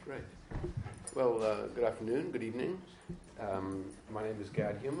Great. Well, good afternoon, good evening. My name is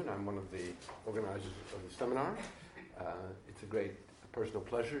Gad Human. I'm one of the organizers of the seminar. It's a great personal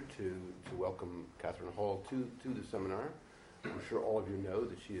pleasure to welcome Catherine Hall to the seminar. I'm sure all of you know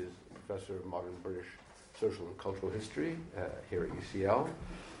that she is a professor of modern British social and cultural history here at UCL.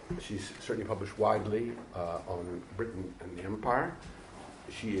 She's certainly published widely on Britain and the Empire.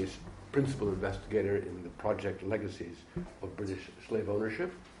 She is principal investigator in the project Legacies of British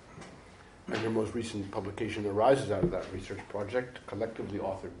Slave-ownership. And her most recent publication arises out of that research project, a collectively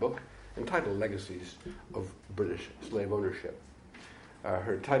authored book entitled Legacies of British Slave-ownership.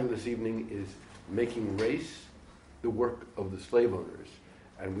 Her title this evening is Making Race the Work of the Slave Owners.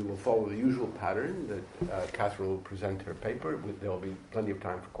 And we will follow the usual pattern that Catherine will present her paper. There will be plenty of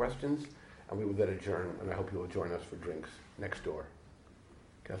time for questions, and we will then adjourn, and I hope you will join us for drinks next door.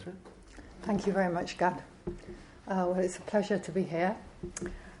 Catherine? Thank you very much, Gad. Well, it's a pleasure to be here.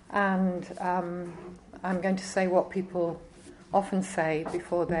 And I'm going to say what people often say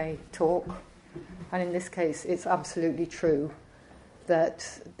before they talk. And in this case, it's absolutely true that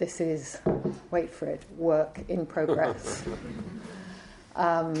this is, wait for it, work in progress.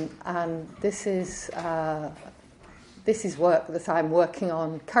 And this is work that I'm working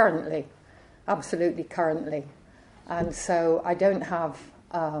on currently, absolutely currently. And so I don't have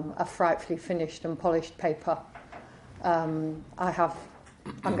a frightfully finished and polished paper.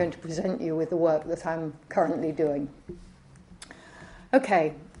 I'm going to present you with the work that I'm currently doing.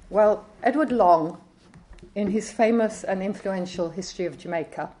 Okay, well, Edward Long, in his famous and influential History of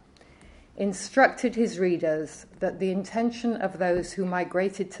Jamaica, instructed his readers that the intention of those who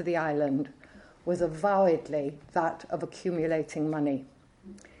migrated to the island was avowedly that of accumulating money.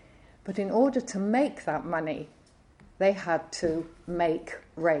 But in order to make that money, they had to make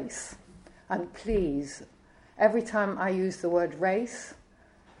race. And please, every time I use the word race,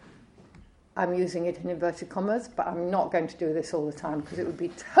 I'm using it in inverted commas, but I'm not going to do this all the time because it would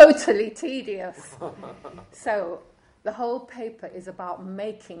be totally tedious. So the whole paper is about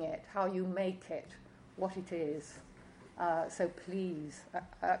making it, how you make it, what it is. So please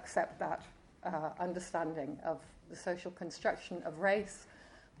accept that understanding of the social construction of race,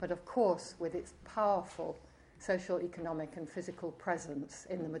 but of course with its powerful social, economic and physical presence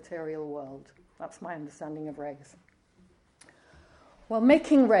in the material world. That's my understanding of race. Well,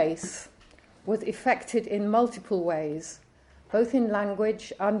 making race was effected in multiple ways, both in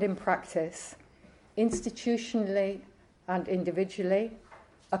language and in practice, institutionally and individually,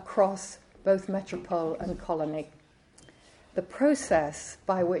 across both metropole and colony. The process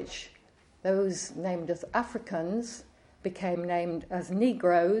by which those named as Africans became named as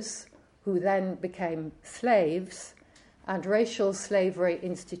Negroes, who then became slaves, and racial slavery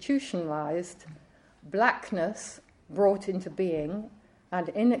institutionalized, blackness brought into being and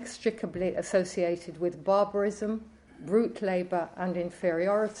inextricably associated with barbarism, brute labor, and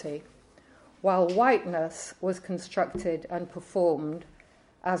inferiority, while whiteness was constructed and performed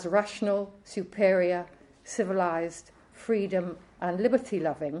as rational, superior, civilized, freedom, and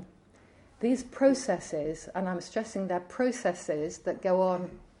liberty-loving. These processes, and I'm stressing they're processes that go on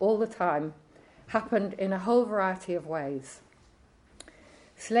all the time, happened in a whole variety of ways.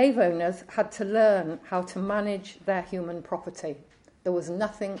 Slave owners had to learn how to manage their human property. There was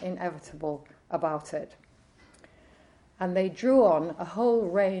nothing inevitable about it. And they drew on a whole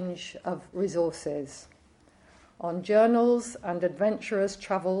range of resources, on journals and adventurers'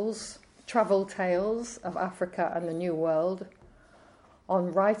 travel tales of Africa and the New World,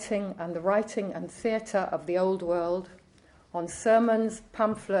 on writing and theatre of the Old World, on sermons,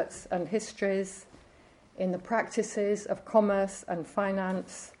 pamphlets and histories, in the practices of commerce and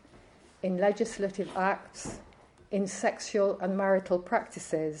finance, in legislative acts, in sexual and marital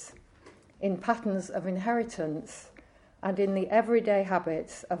practices, in patterns of inheritance, and in the everyday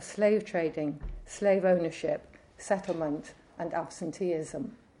habits of slave trading, slave ownership, settlement, and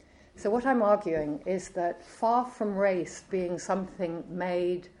absenteeism. So what I'm arguing is that far from race being something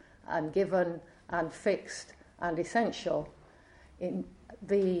made and given and fixed and essential, in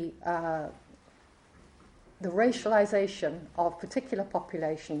the racialization of particular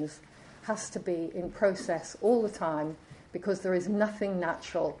populations has to be in process all the time because there is nothing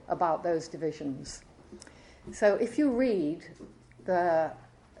natural about those divisions. So if you read the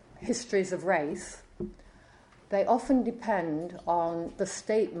histories of race, they often depend on the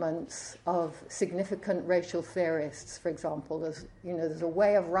statements of significant racial theorists, for example. There's a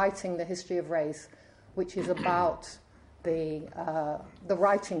way of writing the history of race which is about the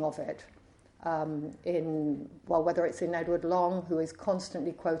writing of it. Whether it's in Edward Long, who is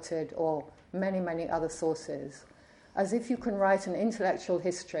constantly quoted, or many, many other sources. as if you can write an intellectual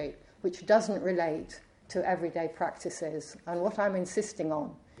history which doesn't relate to everyday practices. And what I'm insisting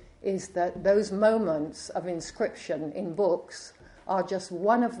on is that those moments of inscription in books are just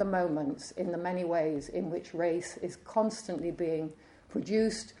one of the moments in the many ways in which race is constantly being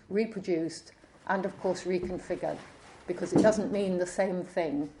produced, reproduced, and of course reconfigured, because it doesn't mean the same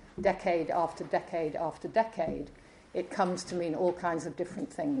thing decade after decade after decade. It comes to mean all kinds of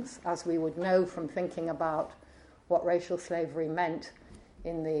different things, as we would know from thinking about what racial slavery meant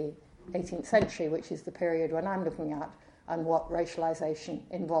in the 18th century, which is the period when I'm looking at, and what racialization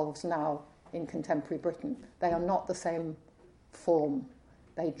involves now in contemporary Britain. They are not the same form.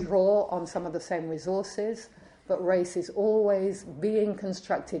 They draw on some of the same resources, but race is always being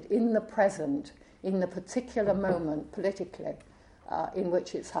constructed in the present, in the particular moment politically in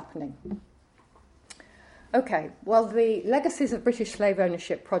which it's happening. Okay, well, the Legacies of British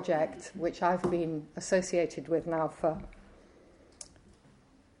Slave-ownership project, which I've been associated with now for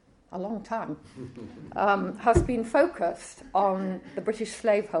a long time, has been focused on the British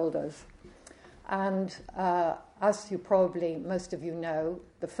slaveholders. And as you probably, most of you know,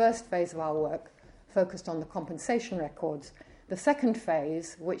 the first phase of our work focused on the compensation records. The second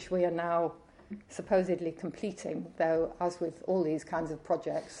phase, which we are now supposedly completing, though as with all these kinds of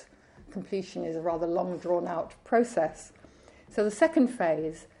projects, completion is a rather long, drawn-out process. So the second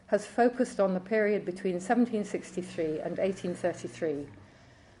phase has focused on the period between 1763 and 1833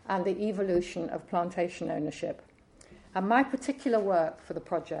 and the evolution of plantation ownership. And my particular work for the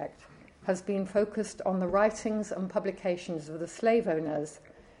project has been focused on the writings and publications of the slave owners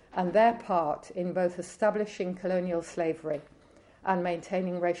and their part in both establishing colonial slavery and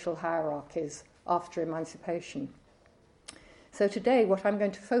maintaining racial hierarchies after emancipation. So today what I'm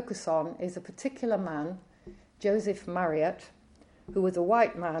going to focus on is a particular man, Joseph Marriott, who was a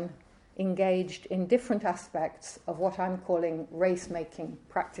white man engaged in different aspects of what I'm calling race-making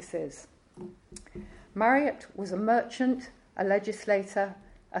practices. Marriott was a merchant, a legislator,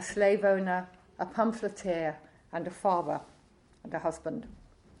 a slave owner, a pamphleteer, and a father, and a husband,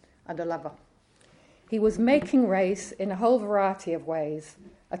 and a lover. He was making race in a whole variety of ways,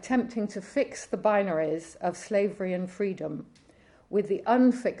 attempting to fix the binaries of slavery and freedom with the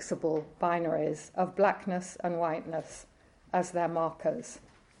unfixable binaries of blackness and whiteness as their markers.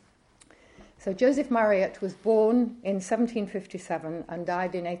 So Joseph Marriott was born in 1757 and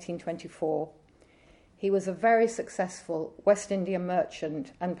died in 1824. He was a very successful West India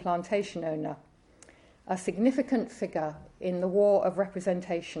merchant and plantation owner, a significant figure in the war of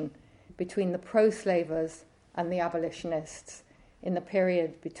representation between the pro-slavers and the abolitionists in the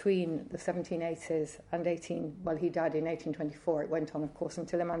period between the 1780s and he died in 1824. It went on, of course,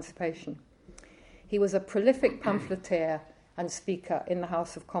 until emancipation. He was a prolific pamphleteer and speaker in the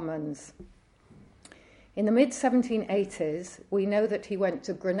House of Commons. In the mid-1780s, we know that he went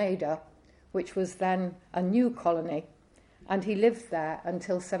to Grenada, which was then a new colony, and he lived there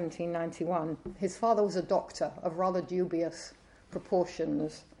until 1791. His father was a doctor of rather dubious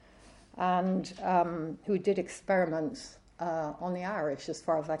proportions and who did experiments on the Irish, as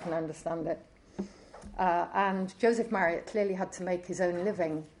far as I can understand it. And Joseph Marriott clearly had to make his own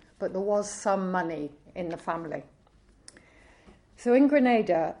living, but there was some money in the family. So in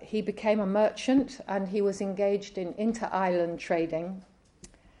Grenada, he became a merchant and he was engaged in inter-island trading.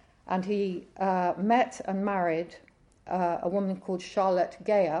 And he met and married a woman called Charlotte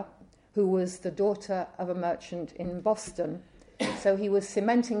Geyer, who was the daughter of a merchant in Boston. So he was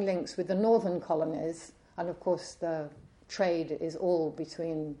cementing links with the northern colonies, and of course the trade is all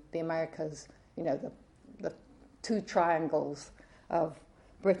between the Americas, the two triangles of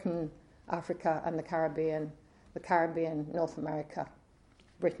Britain, Africa, and the Caribbean, North America,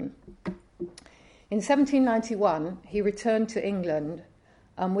 Britain. In 1791, he returned to England,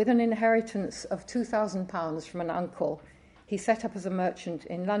 and with an inheritance of £2,000 from an uncle, he set up as a merchant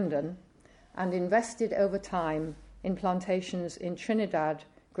in London and invested over time in plantations in Trinidad,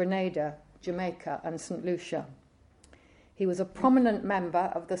 Grenada, Jamaica, and St. Lucia. He was a prominent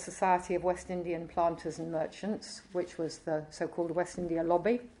member of the Society of West Indian Planters and Merchants, which was the so-called West India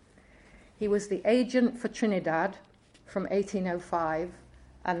Lobby. He was the agent for Trinidad from 1805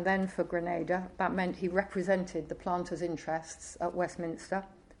 and then for Grenada. That meant he represented the planters' interests at Westminster,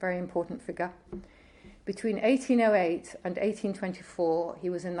 very important figure. Between 1808 and 1824, he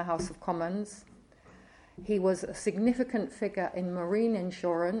was in the House of Commons. He was a significant figure in marine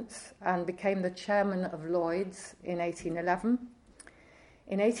insurance and became the chairman of Lloyd's in 1811.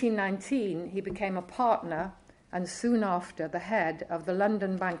 In 1819, he became a partner and soon after the head of the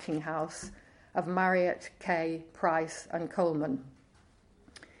London banking house of Marriott, Kay, Price and Coleman.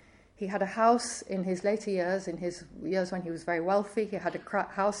 He had a house in his later years, in his years when he was very wealthy. He had a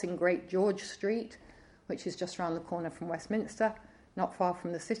house in Great George Street, which is just around the corner from Westminster, not far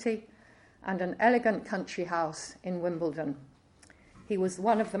from the city, and an elegant country house in Wimbledon. He was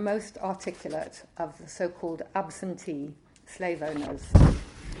one of the most articulate of the so-called absentee slave owners.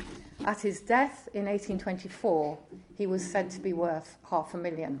 At his death in 1824, he was said to be worth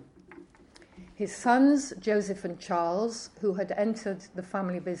 $500,000. His sons, Joseph and Charles, who had entered the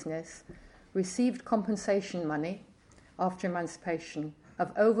family business, received compensation money after emancipation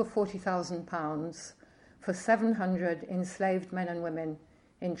of over £40,000 for 700 enslaved men and women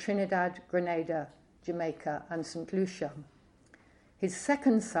in Trinidad, Grenada, Jamaica, and St. Lucia. His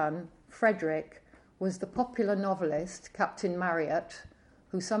second son, Frederick, was the popular novelist Captain Marryat,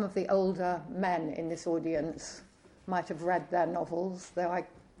 who some of the older men in this audience might have read their novels, though I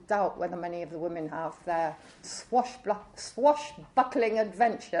doubt whether many of the women have. Their swashbuckling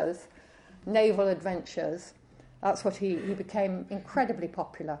adventures, naval adventures. That's what he became incredibly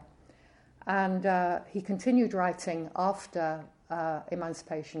popular. And he continued writing after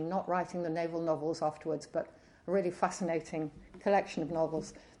emancipation, not writing the naval novels afterwards, but a really fascinating collection of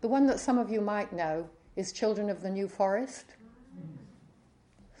novels. The one that some of you might know is Children of the New Forest.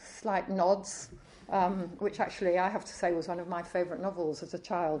 Slight nods, which actually I have to say was one of my favourite novels as a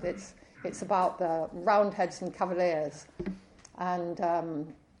child. It's about the Roundheads and Cavaliers, and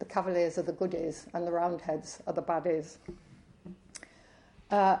the Cavaliers are the goodies and the Roundheads are the baddies.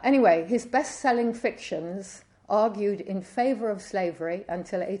 Anyway, his best-selling fictions argued in favour of slavery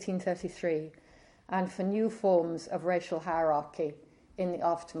until 1833 and for new forms of racial hierarchy in the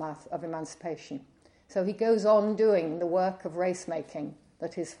aftermath of emancipation. So he goes on doing the work of race-making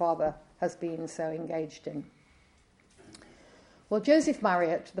that his father has been so engaged in. Well, Joseph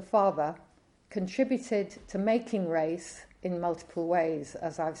Marryat, the father, contributed to making race in multiple ways,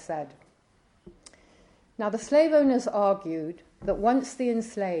 as I've said. Now, the slave owners argued that once the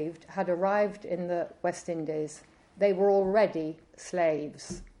enslaved had arrived in the West Indies, they were already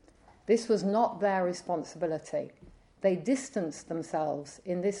slaves. This was not their responsibility. They distanced themselves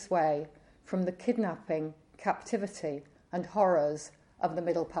in this way from the kidnapping, captivity, and horrors of the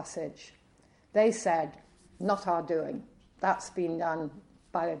Middle Passage. They said, not our doing. That's been done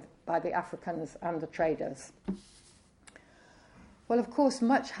by the Africans and the traders. Well, of course,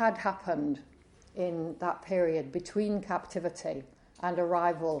 much had happened in that period between captivity and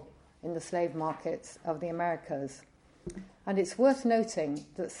arrival in the slave markets of the Americas. And it's worth noting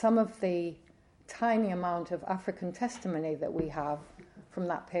that some of the tiny amount of African testimony that we have from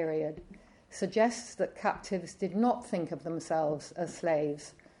that period suggests that captives did not think of themselves as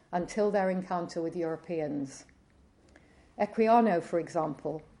slaves until their encounter with Europeans. Equiano, for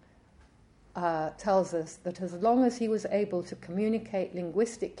example, tells us that as long as he was able to communicate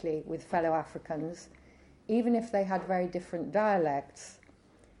linguistically with fellow Africans, even if they had very different dialects,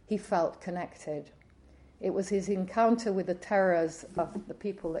 he felt connected. It was his encounter with the terrors of the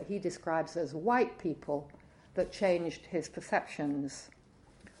people that he describes as white people that changed his perceptions.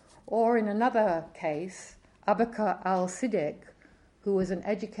 Or in another case, Abakar al-Siddiq, who was an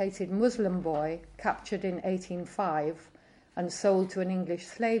educated Muslim boy captured in 1805 and sold to an English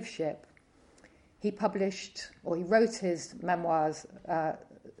slave ship, he wrote his memoirs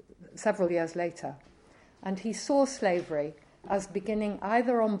several years later, and he saw slavery as beginning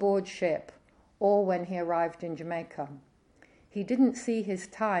either on board ship or when he arrived in Jamaica. He didn't see his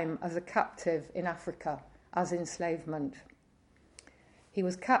time as a captive in Africa as enslavement. He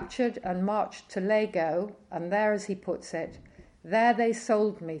was captured and marched to Lagos, and there, as he puts it, there they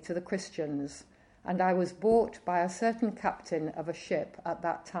sold me to the Christians, and I was bought by a certain captain of a ship at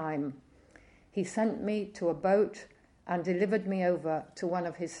that time. He sent me to a boat and delivered me over to one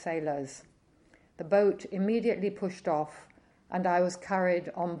of his sailors. The boat immediately pushed off, and I was carried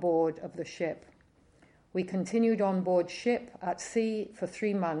on board of the ship. We continued on board ship at sea for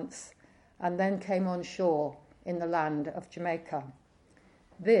 3 months, and then came on shore in the land of Jamaica.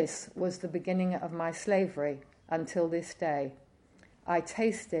 This was the beginning of my slavery until this day. I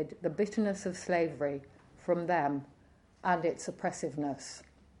tasted the bitterness of slavery from them and its oppressiveness.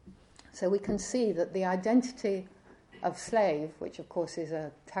 So we can see that the identity of slave, which of course is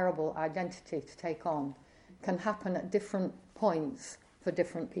a terrible identity to take on, can happen at different points for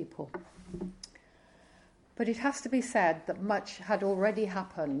different people. But it has to be said that much had already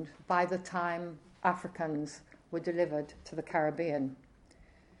happened by the time Africans were delivered to the Caribbean.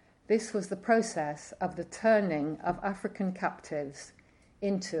 This was the process of the turning of African captives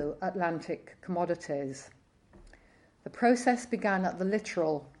into Atlantic commodities. The process began at the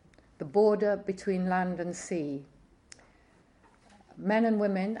littoral, the border between land and sea. men and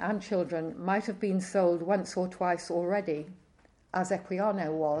women and children might have been sold once or twice already, as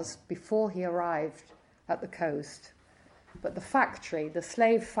Equiano was before he arrived at the coast. But the factory, the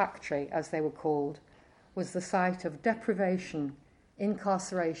slave factory as they were called, was the site of deprivation,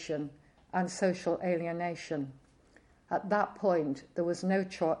 incarceration, and social alienation. At that point, there was no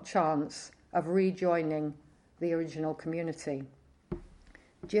chance of rejoining the original community.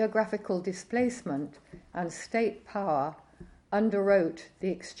 Geographical displacement and state power underwrote the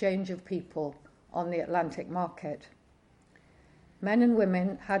exchange of people on the Atlantic market. Men and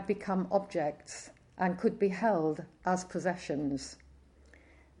women had become objects and could be held as possessions.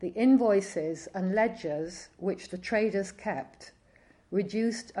 The invoices and ledgers which the traders kept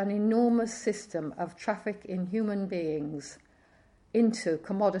reduced an enormous system of traffic in human beings into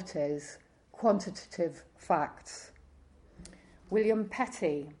commodities, quantitative facts. William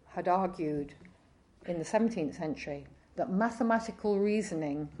Petty had argued in the 17th century that mathematical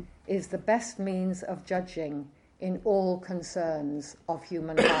reasoning is the best means of judging in all concerns of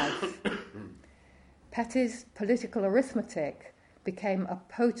human life. Petty's political arithmetic became a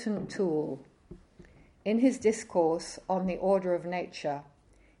potent tool. In his discourse on the order of nature,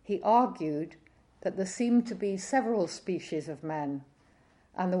 he argued that there seemed to be several species of men,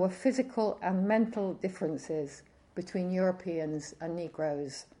 and there were physical and mental differences between Europeans and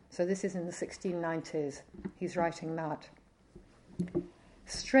Negroes. So this is in the 1690s. He's writing that.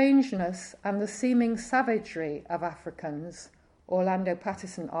 Strangeness and the seeming savagery of Africans, Orlando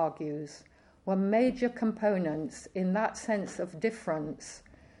Patterson argues, were major components in that sense of difference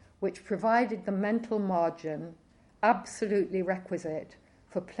which provided the mental margin absolutely requisite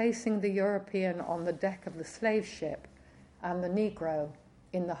for placing the European on the deck of the slave ship and the Negro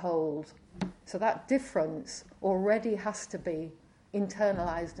in the hold. So that difference already has to be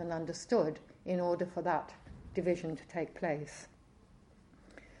internalized and understood in order for that division to take place.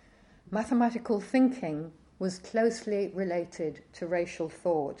 Mathematical thinking was closely related to racial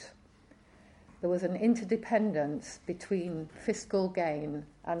thought. There was an interdependence between fiscal gain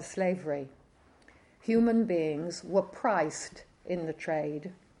and slavery. Human beings were priced in the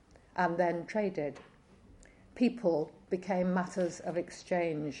trade and then traded. People became matters of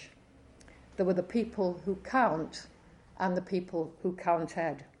exchange. There were the people who count and the people who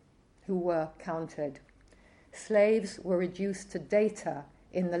were counted. Slaves were reduced to data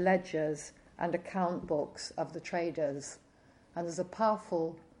in the ledgers and account books of the traders. And there's a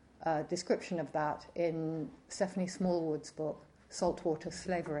powerful description of that in Stephanie Smallwood's book, Saltwater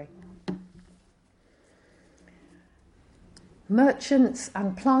Slavery. Merchants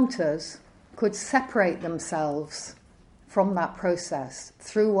and planters could separate themselves from that process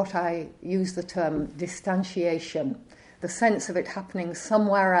through what I use the term distantiation, the sense of it happening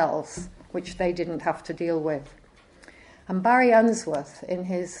somewhere else, which they didn't have to deal with. And Barry Unsworth, in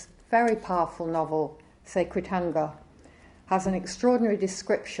his very powerful novel, Sacred Hunger, has an extraordinary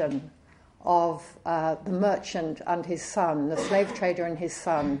description of the merchant and his son, the slave trader and his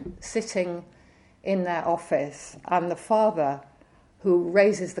son, sitting in their office, and the father, who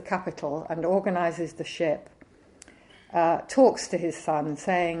raises the capital and organizes the ship, talks to his son,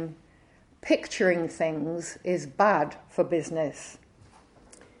 saying, "Picturing things is bad for business.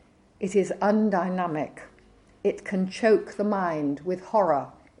 It is undynamic. It can choke the mind with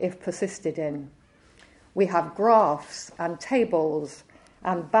horror if persisted in. We have graphs and tables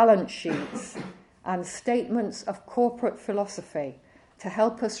and balance sheets and statements of corporate philosophy to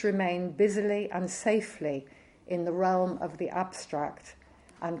help us remain busily and safely in the realm of the abstract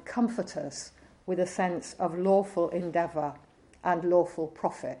and comfort us with a sense of lawful endeavour and lawful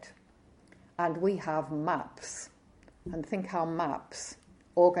profit. And we have maps." And think how maps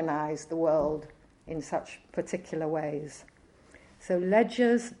organise the world in such particular ways. So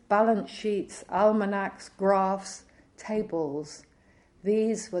ledgers, balance sheets, almanacs, graphs, tables,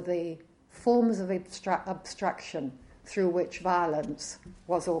 these were the forms of abstraction through which violence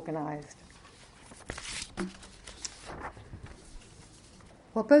was organised.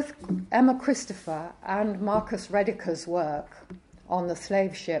 Well, both Emma Christopher and Marcus Rediker's work on the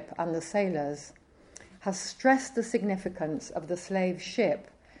slave ship and the sailors has stressed the significance of the slave ship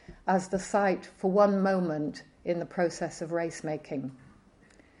as the site for one moment in the process of race-making.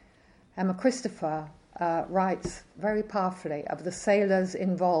 Emma Christopher writes very powerfully of the sailors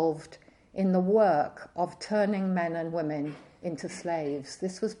involved in the work of turning men and women into slaves.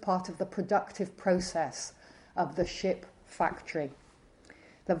 This was part of the productive process of the ship factory.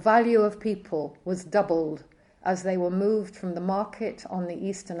 The value of people was doubled as they were moved from the market on the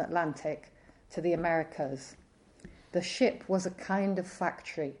Eastern Atlantic to the Americas. The ship was a kind of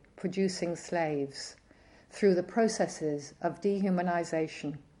factory producing slaves. through the processes of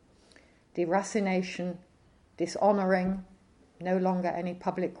dehumanization, deracination, dishonouring, no longer any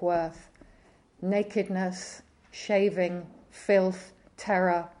public worth, nakedness, shaving, filth,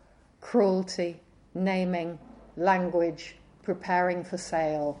 terror, cruelty, naming, language, preparing for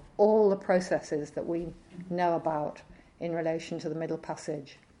sale, all the processes that we know about in relation to the Middle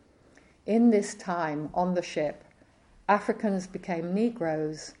Passage. In this time on the ship, Africans became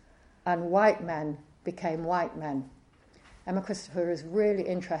Negroes and white men became white men. Emma Christopher is really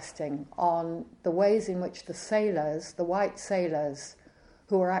interesting on the ways in which the sailors, the white sailors,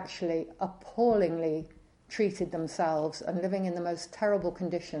 who were actually appallingly treated themselves and living in the most terrible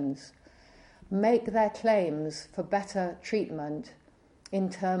conditions, make their claims for better treatment in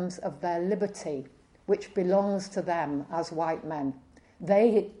terms of their liberty, which belongs to them as white men.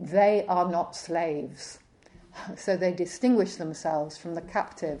 They are not slaves. So they distinguish themselves from the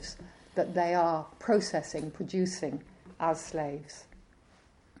captives that they are processing, producing as slaves.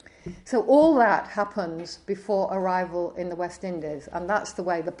 So all that happens before arrival in the West Indies, and that's the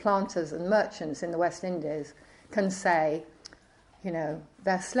way the planters and merchants in the West Indies can say, you know,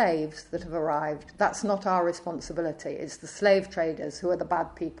 they're slaves that have arrived. That's not our responsibility. It's the slave traders who are the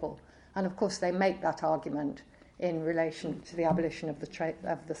bad people. And of course they make that argument in relation to the abolition of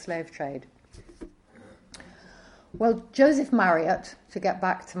the slave trade. Well, Joseph Marriott, to get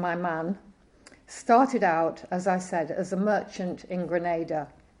back to my man, started out, as I said, as a merchant in Grenada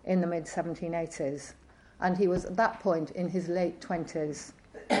in the mid-1780s, and he was at that point in his late 20s.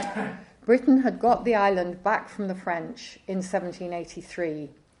 Britain had got the island back from the French in 1783.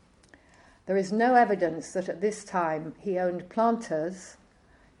 There is no evidence that at this time he owned planters,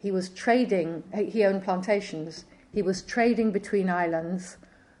 he owned plantations, he was trading between islands,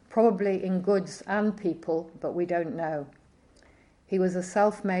 probably in goods and people, but we don't know. He was a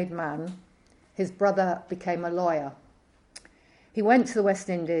self-made man. His brother became a lawyer. He went to the West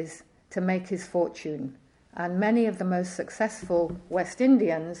Indies to make his fortune, and many of the most successful West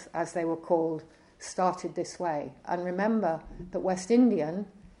Indians, as they were called, started this way. And remember that West Indian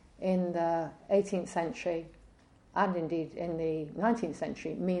in the 18th century, and indeed in the 19th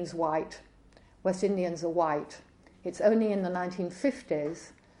century, means white. West Indians are white. It's only in the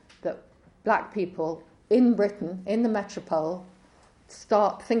 1950s that black people in Britain, in the metropole,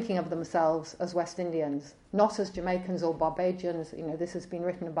 start thinking of themselves as West Indians, not as Jamaicans or Barbadians. You know, this has been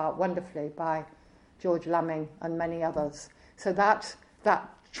written about wonderfully by George Lamming and many others. So that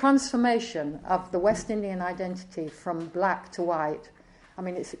transformation of the West Indian identity from black to white, I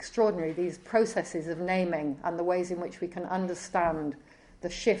mean, it's extraordinary, these processes of naming and the ways in which we can understand the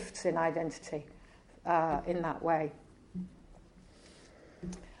shifts in identity in that way.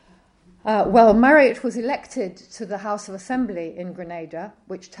 Well, Marriott was elected to the House of Assembly in Grenada,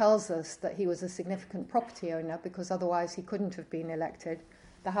 which tells us that he was a significant property owner, because otherwise he couldn't have been elected.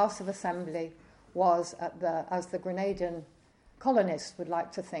 The House of Assembly was, as the Grenadian colonists would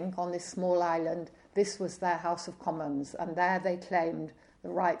like to think, on this small island, this was their House of Commons, and there they claimed the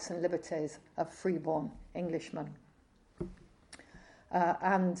rights and liberties of freeborn Englishmen.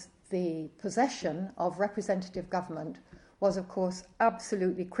 And the possession of representative government was, of course,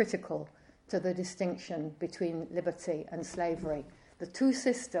 absolutely critical to the distinction between liberty and slavery. The two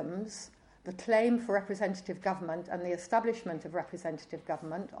systems, the claim for representative government and the establishment of representative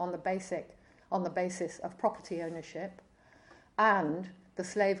government on the basis of property ownership, and the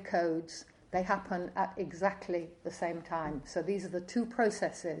slave codes, they happen at exactly the same time. So these are the two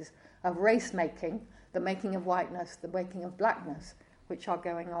processes of race making, the making of whiteness, the making of blackness, which are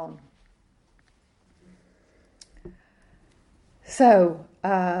going on. So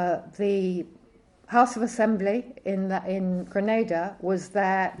the House of Assembly in Grenada was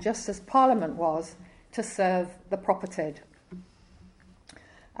there just as Parliament was to serve the propertied.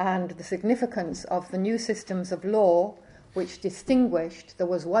 And the significance of the new systems of law, which distinguished, there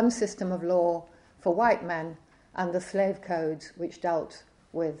was one system of law for white men and the slave codes which dealt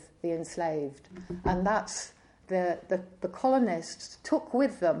with the enslaved. And that's the colonists took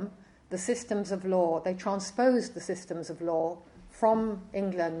with them the systems of law. They transposed the systems of law from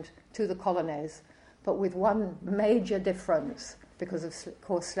England to the colonies, but with one major difference, because of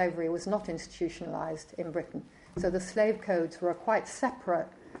course slavery was not institutionalized in Britain. So the slave codes were a quite separate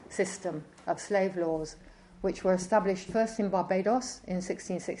system of slave laws, which were established first in Barbados in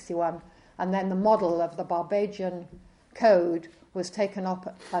 1661, and then the model of the Barbadian code was taken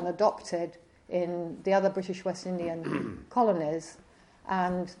up and adopted in the other British West Indian colonies,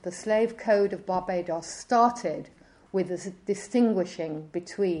 and the slave code of Barbados started with this distinguishing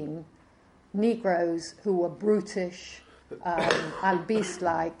between Negroes who were brutish and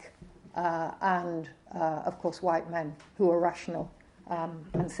beast-like, and, of course, white men who were rational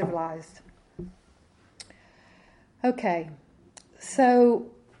and civilized. Okay, so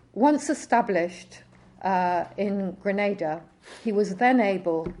once established in Grenada, he was then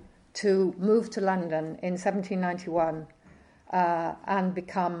able to move to London in 1791 and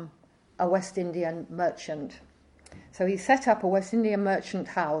become a West Indian merchant. So he set up a West Indian merchant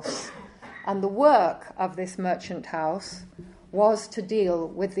house, and the work of this merchant house was to deal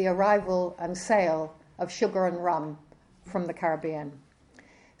with the arrival and sale of sugar and rum from the Caribbean.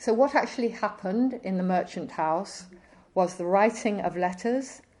 So what actually happened in the merchant house was the writing of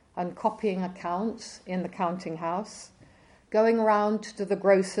letters and copying accounts in the counting house, going around to the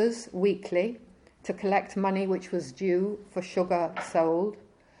grocers weekly to collect money which was due for sugar sold,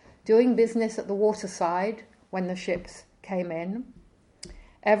 doing business at the waterside when the ships came in.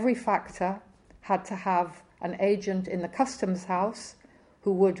 Every factor had to have an agent in the customs house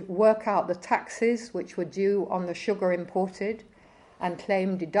who would work out the taxes which were due on the sugar imported and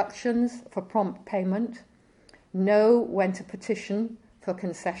claim deductions for prompt payment, know when to petition for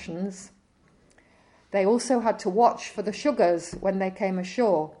concessions. They also had to watch for the sugars when they came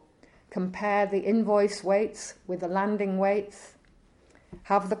ashore, compare the invoice weights with the landing weights,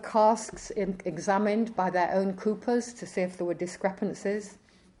 have the casks examined by their own coopers to see if there were discrepancies.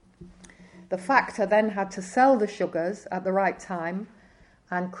 The factor then had to sell the sugars at the right time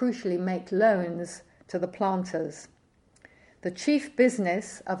and, crucially, make loans to the planters. The chief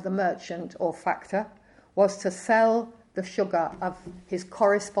business of the merchant or factor was to sell the sugar of his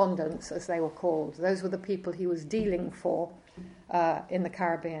correspondents, as they were called. Those were the people he was dealing for in the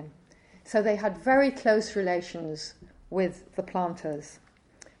Caribbean. So they had very close relations with the planters,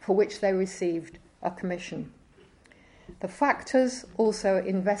 for which they received a commission. The factors also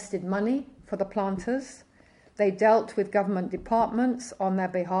invested money for the planters. They dealt with government departments on their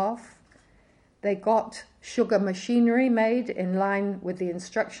behalf. They got sugar machinery made in line with the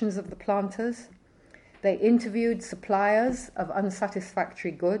instructions of the planters. They interviewed suppliers of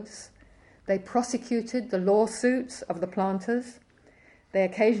unsatisfactory goods. They prosecuted the lawsuits of the planters. They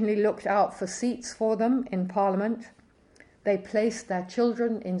occasionally looked out for seats for them in Parliament. They placed their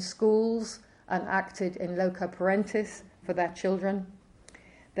children in schools and acted in loco parentis for their children.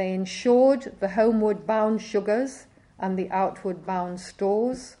 They insured the homeward-bound sugars and the outward-bound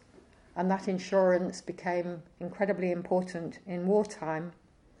stores, and that insurance became incredibly important in wartime.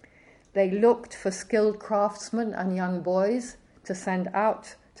 They looked for skilled craftsmen and young boys to send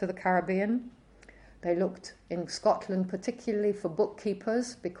out to the Caribbean. They looked in Scotland particularly for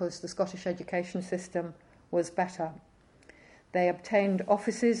bookkeepers because the Scottish education system was better. They obtained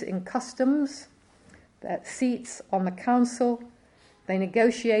offices in customs, seats on the council. They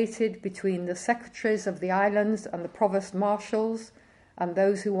negotiated between the secretaries of the islands and the provost marshals and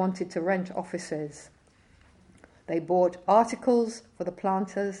those who wanted to rent offices. They bought articles for the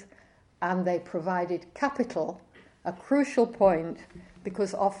planters, and they provided capital, a crucial point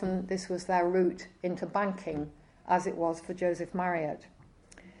because often this was their route into banking, as it was for Joseph Marriott.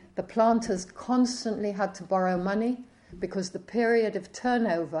 The planters constantly had to borrow money because the period of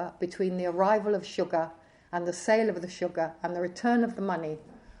turnover between the arrival of sugar and the sale of the sugar and the return of the money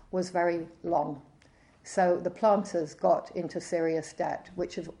was very long. So the planters got into serious debt,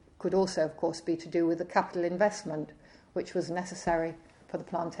 which could also, of course, be to do with the capital investment which was necessary for the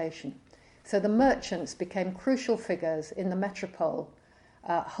plantation. So the merchants became crucial figures in the metropole,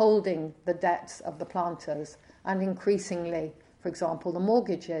 holding the debts of the planters and increasingly, for example, the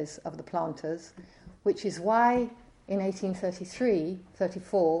mortgages of the planters, which is why in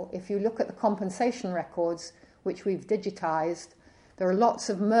 1833-34, if you look at the compensation records which we've digitized, there are lots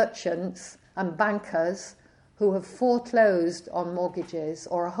of merchants and bankers who have foreclosed on mortgages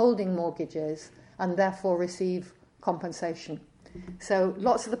or are holding mortgages and therefore receive compensation. So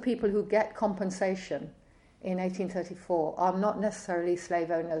lots of the people who get compensation in 1834 are not necessarily slave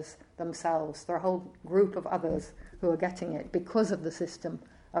owners themselves. There are a whole group of others who are getting it because of the system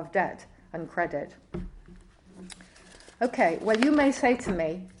of debt and credit. Okay, well, you may say to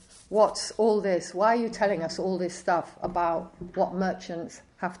me, what's all this? Why are you telling us all this stuff about what merchants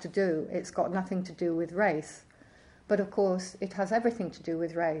have to do? It's got nothing to do with race. But of course, it has everything to do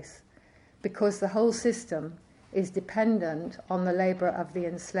with race, because the whole system is dependent on the labour of the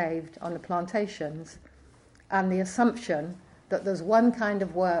enslaved on the plantations and the assumption that there's one kind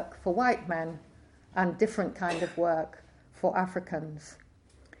of work for white men and different kind of work for Africans.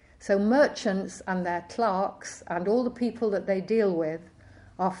 So merchants and their clerks and all the people that they deal with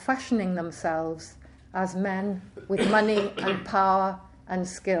are fashioning themselves as men with money and power and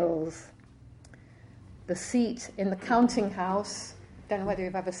skills. The seat in the counting house don't know whether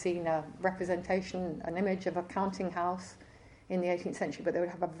you've ever seen a representation, an image of a counting house in the 18th century, but they would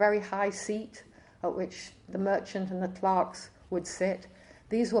have a very high seat at which the merchant and the clerks would sit.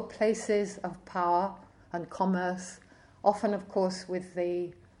 These were places of power and commerce, often, of course, with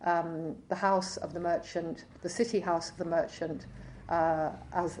the house of the merchant, the city house of the merchant,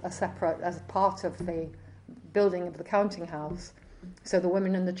 as part of the building of the counting house. So the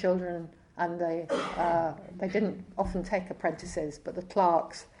women and the children and they didn't often take apprentices, but the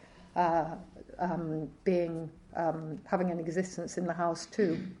clerks having an existence in the house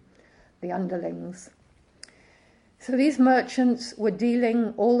too, the underlings. So these merchants were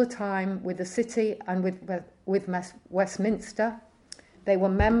dealing all the time with the city and with Westminster. They were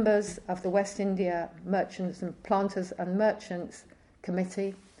members of the West India Merchants and Planters and Merchants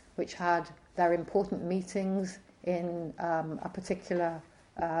Committee, which had their important meetings in a particular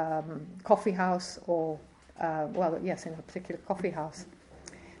coffee house in a particular coffee house.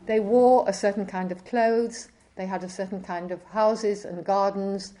 They wore a certain kind of clothes. They had a certain kind of houses and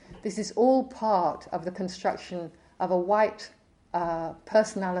gardens. This is all part of the construction of a white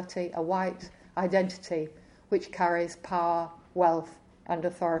personality, a white identity, which carries power, wealth, and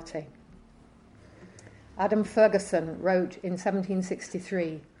authority. Adam Ferguson wrote in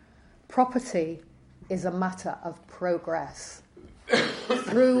 1763, "Property is a matter of progress.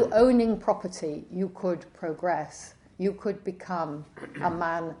 Through owning property, you could progress. You could become a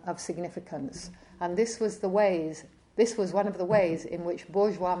man of significance." And this was one of the ways in which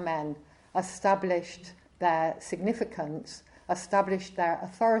bourgeois men established their significance, established their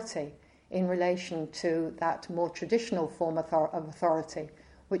authority in relation to that more traditional form of authority,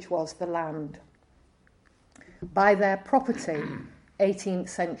 which was the land. By their property, 18th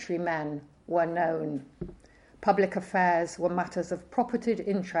century men were known. Public affairs were matters of propertied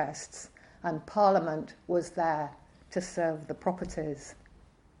interests, and Parliament was there to serve the properties.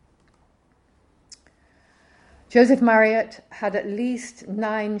 Joseph Marriott had at least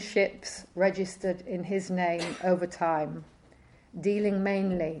 9 ships registered in his name over time, dealing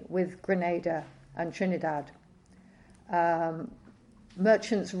mainly with Grenada and Trinidad.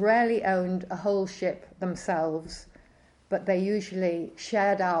 Merchants rarely owned a whole ship themselves, but they usually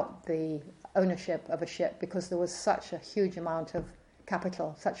shared out the ownership of a ship because there was such a huge amount of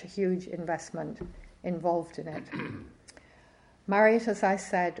capital, such a huge investment involved in it. Marriott, as I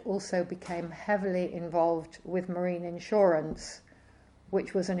said, also became heavily involved with marine insurance,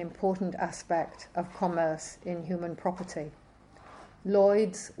 which was an important aspect of commerce in human property.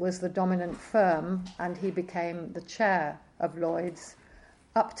 Lloyd's was the dominant firm, and he became the chair of Lloyd's.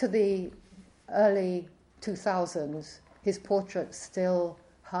 Up to the early 2000s, his portrait still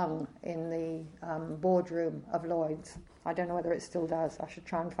hung in the boardroom of Lloyd's. I don't know whether it still does. I should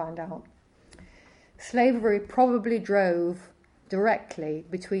try and find out. Slavery probably drove directly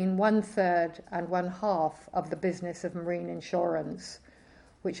between 1/3 and 1/2 of the business of marine insurance,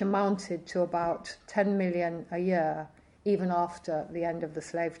 which amounted to about 10 million a year, even after the end of the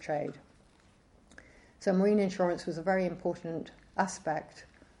slave trade. So marine insurance was a very important aspect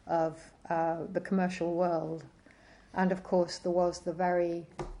of the commercial world. And of course, there was the very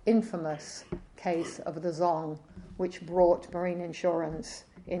infamous case of the Zong, which brought marine insurance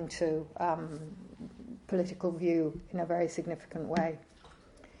into political view in a very significant way.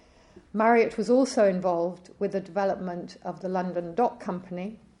 Marriott was also involved with the development of the London Dock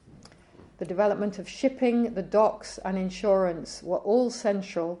Company. The development of shipping, the docks, and insurance were all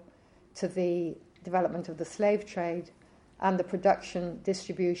central to the development of the slave trade and the production,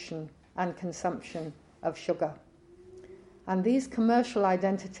 distribution, and consumption of sugar. And these commercial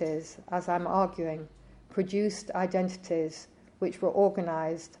identities, as I'm arguing, produced identities which were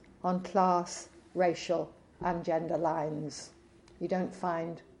organised on class, racial, and gender lines. You don't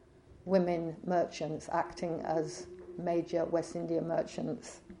find women merchants acting as major West India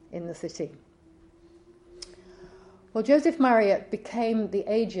merchants in the city. Well, Joseph Marriott became the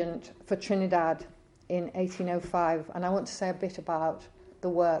agent for Trinidad in 1805, and I want to say a bit about the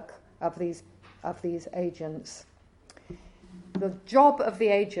work of these agents. The job of the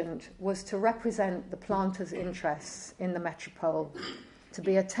agent was to represent the planters' interests in the metropole, to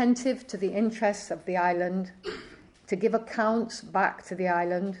be attentive to the interests of the island, to give accounts back to the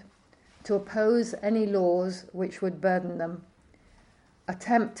island, to oppose any laws which would burden them,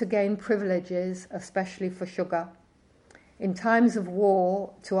 attempt to gain privileges, especially for sugar, in times of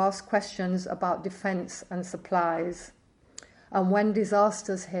war, to ask questions about defence and supplies, and when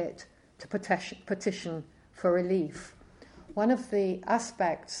disasters hit, to petition for relief. One of the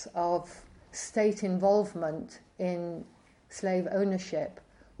aspects of state involvement in slave ownership,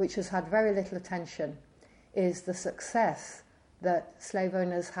 which has had very little attention, is the success that slave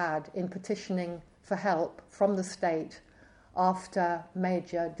owners had in petitioning for help from the state after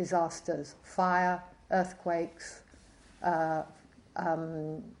major disasters, fire, earthquakes, the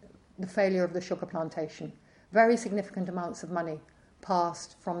failure of the sugar plantation. Very significant amounts of money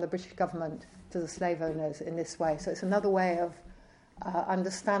passed from the British government to the slave owners in this way. So it's another way of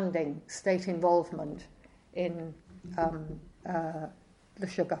understanding state involvement in the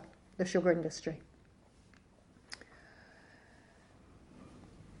sugar industry.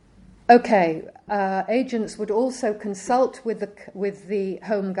 Okay, agents would also consult with the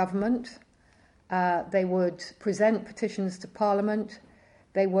home government. They would present petitions to Parliament.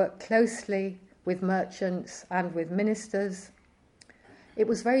 They worked closely with merchants and with ministers. It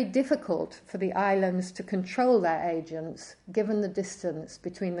was very difficult for the islands to control their agents, given the distance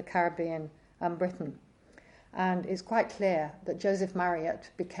between the Caribbean and Britain. And it's quite clear that Joseph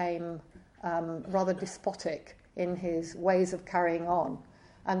Marriott became rather despotic in his ways of carrying on,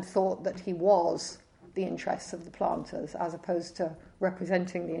 and thought that he was the interests of the planters as opposed to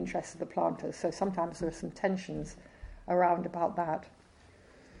representing the interests of the planters. So sometimes there are some tensions around about that.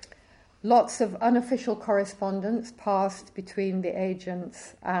 Lots of unofficial correspondence passed between the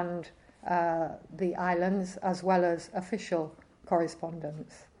agents and the islands, as well as official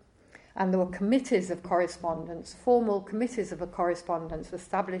correspondence. And there were committees of correspondence, formal committees of correspondence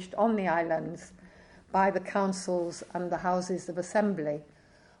established on the islands by the councils and the houses of assembly,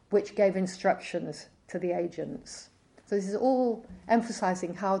 which gave instructions to the agents. So this is all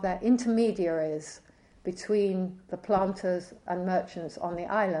emphasising how they're intermediaries between the planters and merchants on the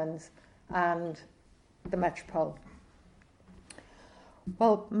islands and the metropole.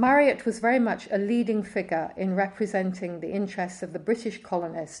 Well, Marriott was very much a leading figure in representing the interests of the British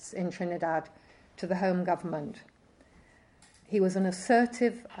colonists in Trinidad to the home government. He was an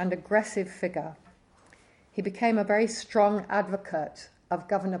assertive and aggressive figure. He became a very strong advocate of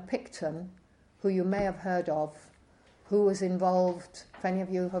Governor Picton, who you may have heard of, who was involved, if any of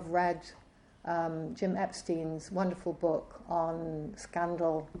you have read Jim Epstein's wonderful book on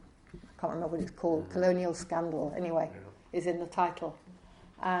scandal, I can't remember what it's called, colonial scandal, anyway, is in the title.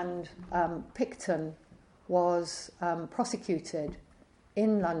 And Picton was prosecuted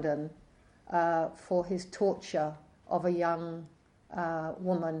in London for his torture of a young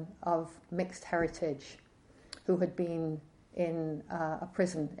woman of mixed heritage who had been in a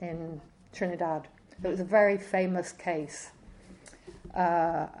prison in Trinidad. It was a very famous case,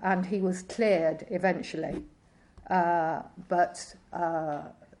 and he was cleared eventually, but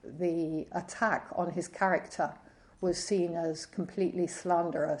the attack on his character was seen as completely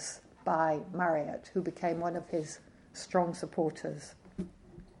slanderous by Marriott, who became one of his strong supporters.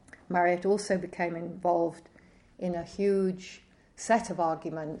 Marriott also became involved in a huge set of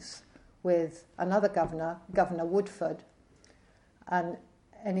arguments with another governor, Governor Woodford. And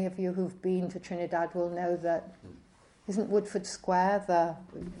any of you who've been to Trinidad will know that isn't Woodford Square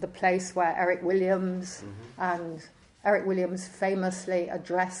the place where Eric Williams and Eric Williams famously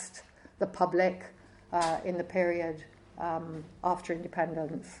addressed the public in the period after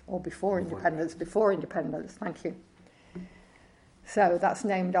independence, or before independence, thank you. So that's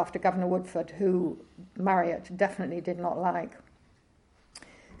named after Governor Woodford, who Marriott definitely did not like.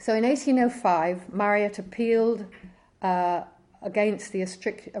 So in 1805, Marriott appealed against the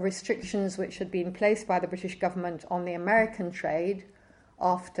restrictions which had been placed by the British government on the American trade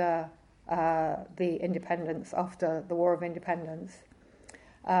after the independence, after the War of Independence,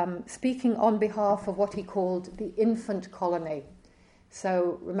 speaking on behalf of what he called the infant colony.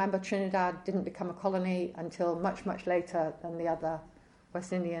 So remember, Trinidad didn't become a colony until much, much later than the other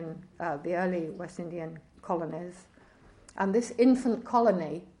West Indian, the early West Indian colonies. And this infant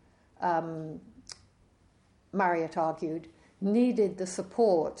colony, Marriott argued, needed the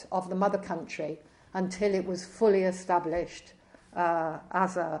support of the mother country until it was fully established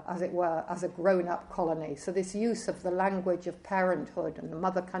as a grown-up colony. So this use of the language of parenthood and the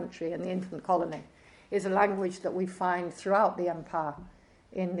mother country and the infant colony is a language that we find throughout the empire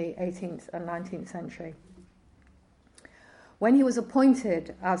in the 18th and 19th century. When he was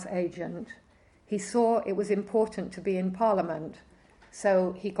appointed as agent, he saw it was important to be in Parliament,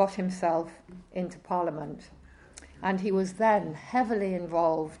 so he got himself into Parliament. And he was then heavily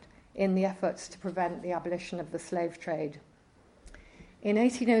involved in the efforts to prevent the abolition of the slave trade. In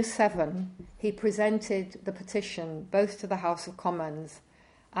 1807, he presented the petition both to the House of Commons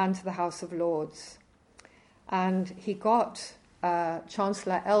and to the House of Lords. And he got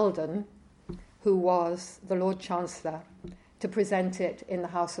Chancellor Eldon, who was the Lord Chancellor, to present it in the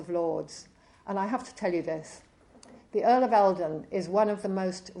House of Lords. And I have to tell you this, the Earl of Eldon is one of the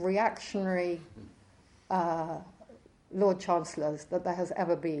most reactionary Lord Chancellors that there has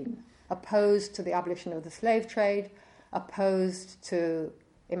ever been, opposed to the abolition of the slave trade, opposed to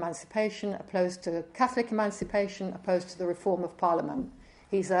emancipation, opposed to Catholic emancipation, opposed to the reform of Parliament.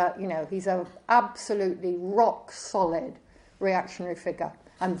 He's a absolutely rock solid reactionary figure,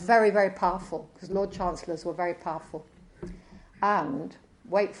 and very, very powerful, because Lord Chancellors were very powerful. And,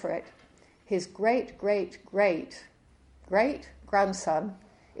 wait for it, his great-great-great-great-grandson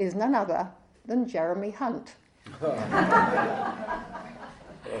is none other than Jeremy Hunt.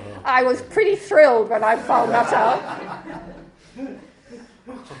 I was pretty thrilled when I found that out.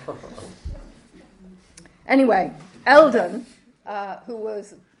 Anyway, Eldon, who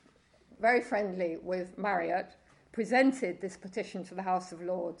was very friendly with Marriott, presented this petition to the House of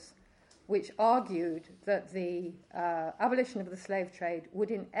Lords, which argued that the abolition of the slave trade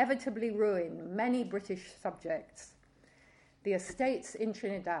would inevitably ruin many British subjects. The estates in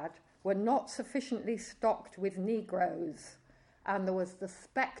Trinidad were not sufficiently stocked with Negroes, and there was the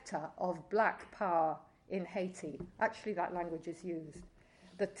spectre of black power in Haiti. Actually, that language is used.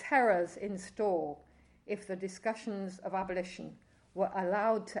 The terrors in store if the discussions of abolition were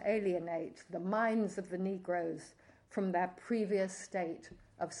allowed to alienate the minds of the Negroes from their previous state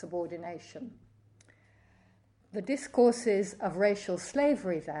of subordination. The discourses of racial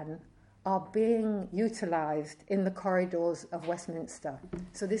slavery, then, are being utilised in the corridors of Westminster.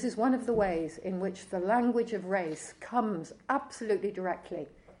 So this is one of the ways in which the language of race comes absolutely directly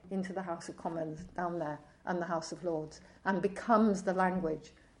into the House of Commons down there and the House of Lords, and becomes the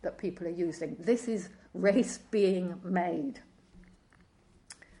language that people are using. This is race being made.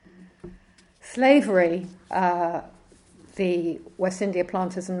 Slavery, the West India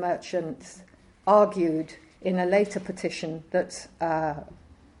planters and merchants argued in a later petition that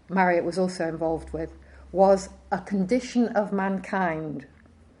Marriott was also involved with, was a condition of mankind.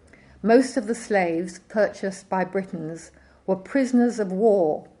 Most of the slaves purchased by Britons were prisoners of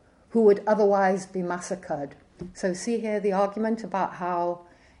war who would otherwise be massacred. So see here the argument about how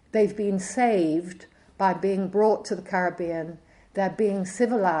they've been saved by being brought to the Caribbean. They're being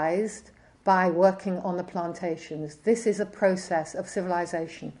civilized by working on the plantations. This is a process of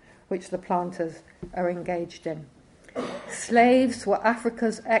civilization which the planters are engaged in. Slaves were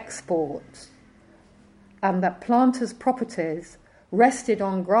Africa's exports, and that planters' properties rested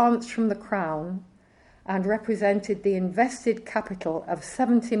on grants from the Crown and represented the invested capital of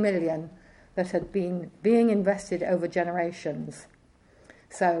 70 million that had been being invested over generations.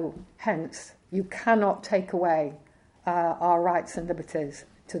 So, hence, you cannot take away our rights and liberties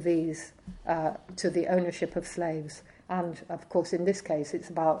to these, to the ownership of slaves. And, of course, in this case, it's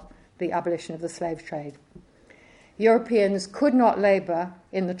about the abolition of the slave trade. Europeans could not labour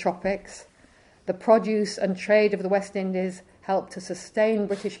in the tropics. The produce and trade of the West Indies helped to sustain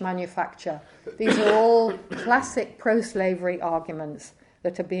British manufacture. These are all classic pro-slavery arguments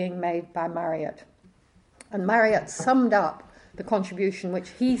that are being made by Marriott. And Marriott summed up the contribution which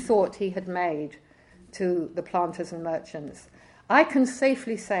he thought he had made to the planters and merchants. I can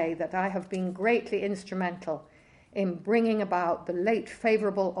safely say that I have been greatly instrumental in bringing about the late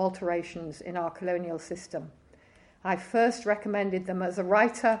favourable alterations in our colonial system. I first recommended them as a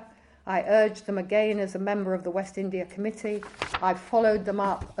writer. I urged them again as a member of the West India Committee. I followed them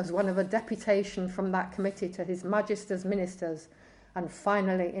up as one of a deputation from that committee to His Majesty's ministers, and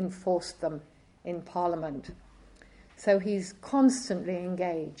finally enforced them in Parliament. So he's constantly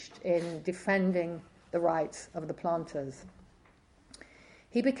engaged in defending the rights of the planters.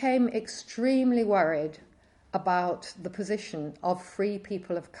 He became extremely worried about the position of free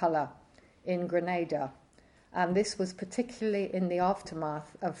people of colour in Grenada, and this was particularly in the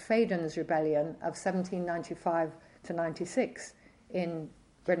aftermath of Faden's rebellion of 1795 to 96 in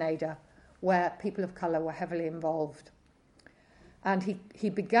Grenada, where people of colour were heavily involved. And he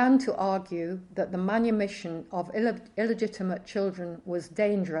began to argue that the manumission of illegitimate children was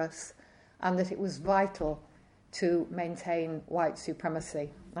dangerous and that it was vital to maintain white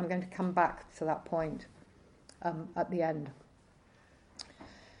supremacy. I'm going to come back to that point at the end.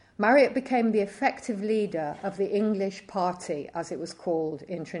 Marriott became the effective leader of the English Party, as it was called,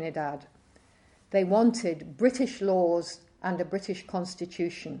 in Trinidad. They wanted British laws and a British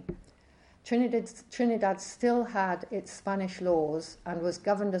constitution. Trinidad still had its Spanish laws and was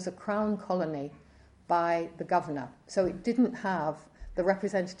governed as a crown colony by the governor. So it didn't have the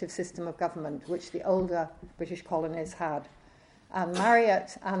representative system of government which the older British colonies had. And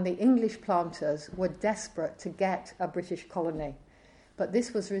Marriott and the English planters were desperate to get a British colony. But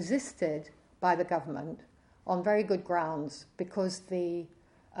this was resisted by the government on very good grounds, because there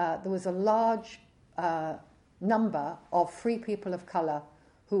was a large number of free people of colour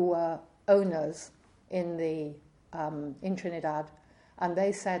who were owners in the in Trinidad, and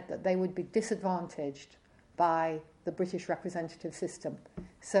they said that they would be disadvantaged by the British representative system.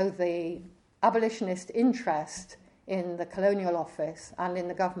 So the abolitionist interest in the colonial office and in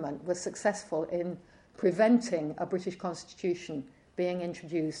the government was successful in preventing a British constitution being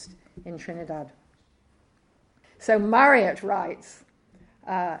introduced in Trinidad. So Marriott writes,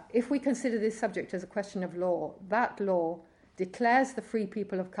 if we consider this subject as a question of law, that law declares the free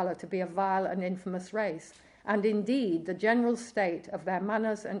people of colour to be a vile and infamous race, and indeed the general state of their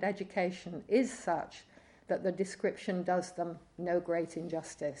manners and education is such that the description does them no great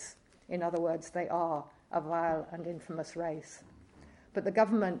injustice. In other words, they are a vile and infamous race. But the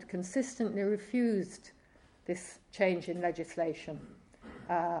government consistently refused this change in legislation,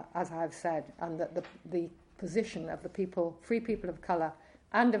 as I have said, and that the position of the people, free people of colour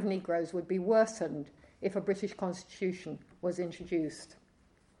and of Negroes would be worsened if a British constitution was introduced.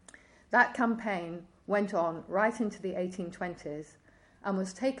 That campaign went on right into the 1820s and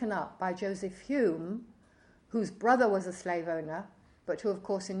was taken up by Joseph Hume, whose brother was a slave owner, but who, of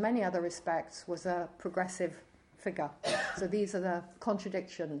course, in many other respects was a progressive figure. So these are the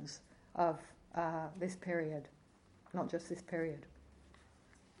contradictions of this period, not just this period.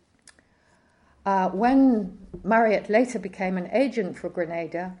 When Marriott later became an agent for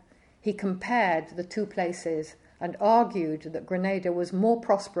Grenada, he compared the two places and argued that Grenada was more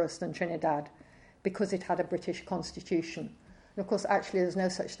prosperous than Trinidad because it had a British constitution. And of course, actually, there's no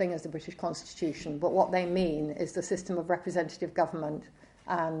such thing as the British constitution, but what they mean is the system of representative government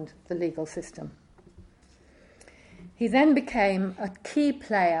and the legal system. He then became a key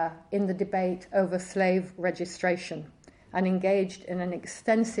player in the debate over slave registration and engaged in an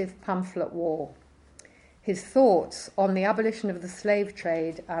extensive pamphlet war. His thoughts on the abolition of the slave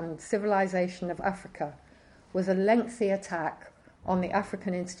trade and civilization of Africa was a lengthy attack on the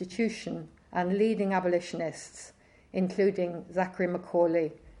African institution and leading abolitionists, including Zachary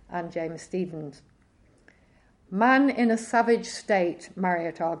Macaulay and James Stephens. Man in a savage state,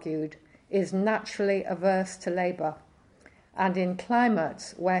 Marriott argued, is naturally averse to labour, and in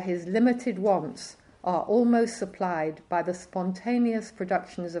climates where his limited wants are almost supplied by the spontaneous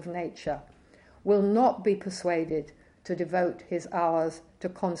productions of nature, will not be persuaded to devote his hours to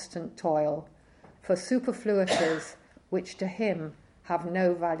constant toil, for superfluities which to him have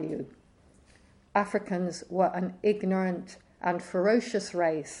no value. Africans were an ignorant and ferocious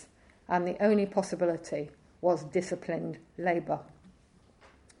race, and the only possibility was disciplined labour.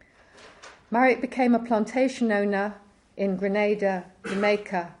 Marriott became a plantation owner in Grenada,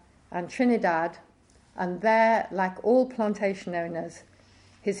 Jamaica, and Trinidad, and there, like all plantation owners,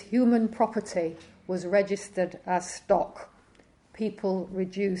 his human property was registered as stock, people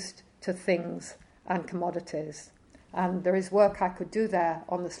reduced to things and commodities. And there is work I could do there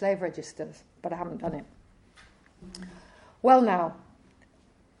on the slave registers, but I haven't done it. Well, now,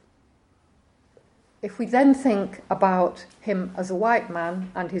 if we then think about him as a white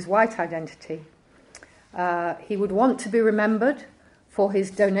man and his white identity, he would want to be remembered for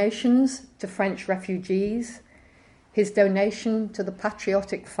his donations to French refugees, his donation to the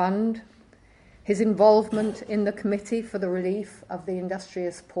Patriotic Fund, his involvement in the Committee for the Relief of the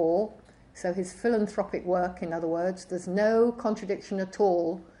Industrious Poor, so his philanthropic work, in other words. There's no contradiction at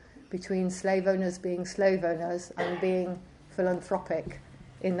all between slave owners being slave owners and being philanthropic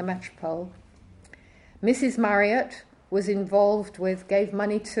in the metropole. Mrs. Marriott was involved with, gave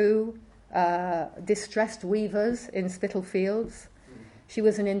money to distressed weavers in Spitalfields. She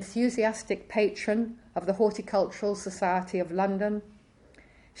was an enthusiastic patron of the Horticultural Society of London.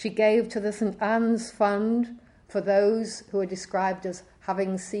 She gave to the St. Anne's Fund for those who are described as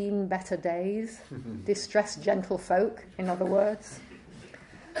having seen better days, distressed gentlefolk, in other words.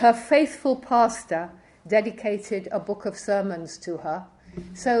 Her faithful pastor dedicated a book of sermons to her.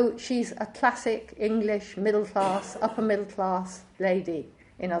 So she's a classic English middle class, upper middle class lady,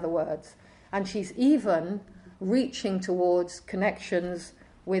 in other words. And she's even reaching towards connections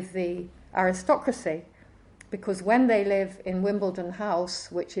with the aristocracy, because when they live in Wimbledon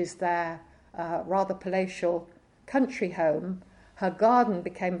House, which is their rather palatial country home, her garden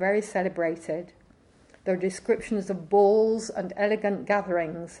became very celebrated. There are descriptions of balls and elegant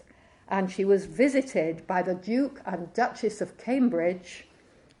gatherings, and she was visited by the Duke and Duchess of Cambridge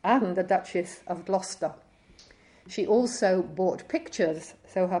and the Duchess of Gloucester. She also bought pictures,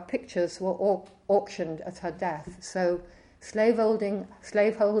 so her pictures were auctioned at her death. So slaveholding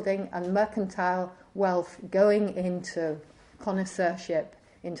and mercantile wealth going into connoisseurship,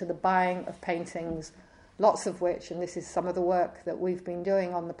 into the buying of paintings, lots of which, and this is some of the work that we've been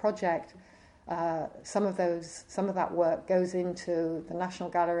doing on the project, some of that work goes into the National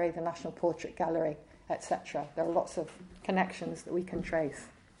Gallery, the National Portrait Gallery, etc. There are lots of connections that we can trace.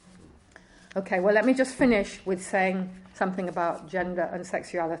 Okay, well, let me just finish with saying something about gender and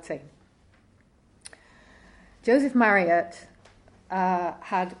sexuality. Joseph Marriott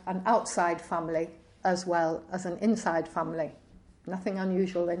had an outside family as well as an inside family. Nothing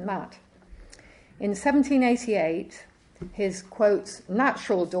unusual in that. In 1788, his, quote,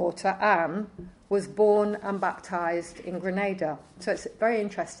 natural daughter, Anne, was born and baptised in Grenada. So it's very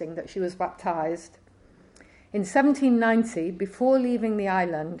interesting that she was baptised. In 1790, before leaving the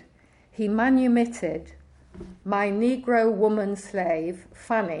island, he manumitted my Negro woman slave,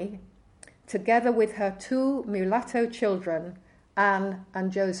 Fanny, together with her two mulatto children, Anne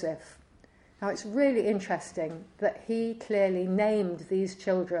and Joseph. Now, it's really interesting that he clearly named these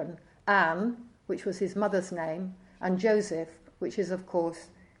children Anne, which was his mother's name, and Joseph, which is, of course,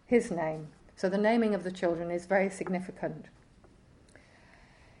 his name. So the naming of the children is very significant.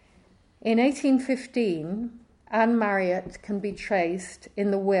 In 1815, Anne Marriott can be traced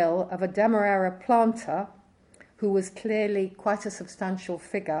in the will of a Demerara planter who was clearly quite a substantial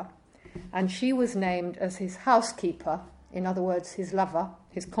figure, and she was named as his housekeeper, in other words, his lover,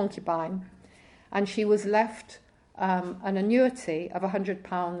 his concubine, and she was left an annuity of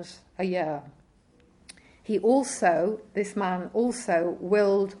 £100 a year. This man also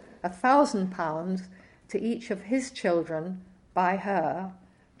willed £1,000 to each of his children by her,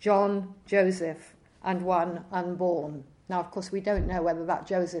 John, Joseph, and one unborn. Now, of course, we don't know whether that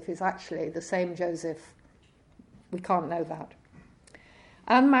Joseph is actually the same Joseph. We can't know that.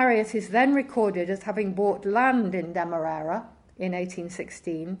 Anne Marriott is then recorded as having bought land in Demerara in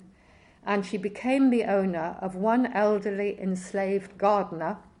 1816, and she became the owner of one elderly enslaved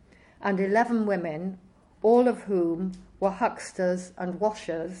gardener and 11 women, all of whom were hucksters and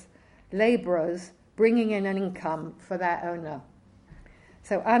washers, labourers bringing in an income for their owner.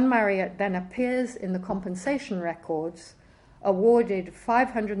 So Anne Marriott then appears in the compensation records, awarded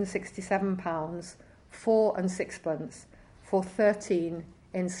 £567, 4 and 6pence, for 13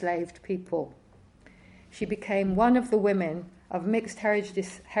 enslaved people. She became one of the women of mixed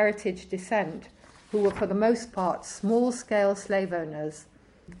heritage descent who were for the most part small-scale slave owners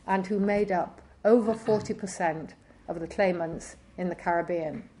and who made up over 40% of the claimants in the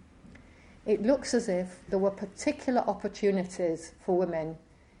Caribbean. It looks as if there were particular opportunities for women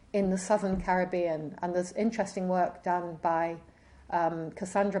in the southern Caribbean, and there's interesting work done by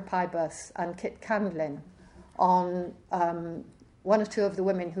Cassandra Pybus and Kit Candlin on one or two of the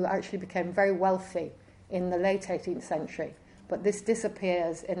women who actually became very wealthy in the late 18th century, but this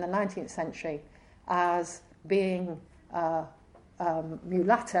disappears in the 19th century as being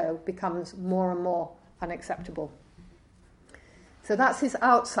mulatto becomes more and more unacceptable. So that's his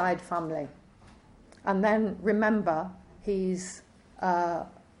outside family. And then remember, he's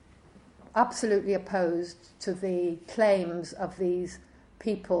absolutely opposed to the claims of these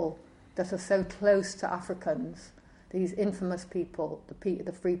people that are so close to Africans, these infamous people,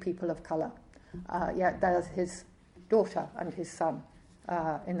 the free people of colour. Yet there's his daughter and his son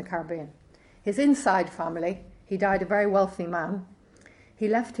in the Caribbean. His inside family, he died a very wealthy man. He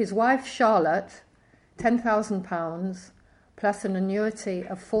left his wife Charlotte £10,000 plus an annuity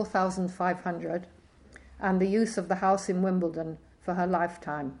of £4,500 and the use of the house in Wimbledon for her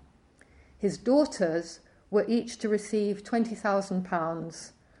lifetime. His daughters were each to receive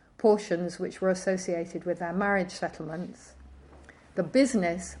 £20,000, portions which were associated with their marriage settlements. The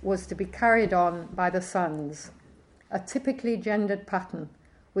business was to be carried on by the sons, a typically gendered pattern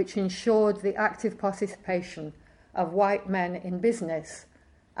which ensured the active participation of white men in business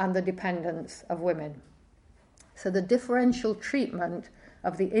and the dependence of women. So the differential treatment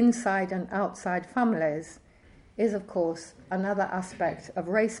of the inside and outside families is, of course, another aspect of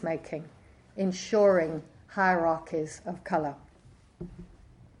race-making, ensuring hierarchies of colour.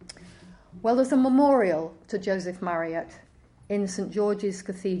 Well, there's a memorial to Joseph Marriott in St. George's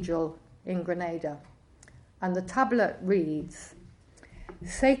Cathedral in Grenada, and the tablet reads,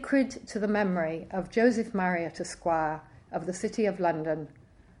 "Sacred to the memory of Joseph Marriott, Esquire, of the City of London,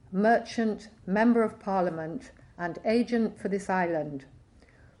 merchant, Member of Parliament, and agent for this island,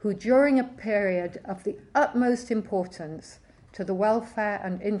 who during a period of the utmost importance to the welfare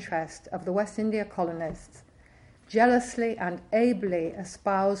and interest of the West India colonists, jealously and ably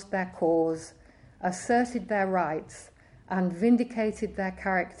espoused their cause, asserted their rights, and vindicated their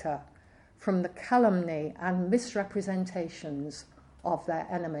character from the calumny and misrepresentations of their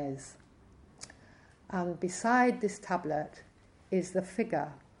enemies." And beside this tablet is the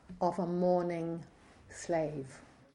figure of a mourning slave.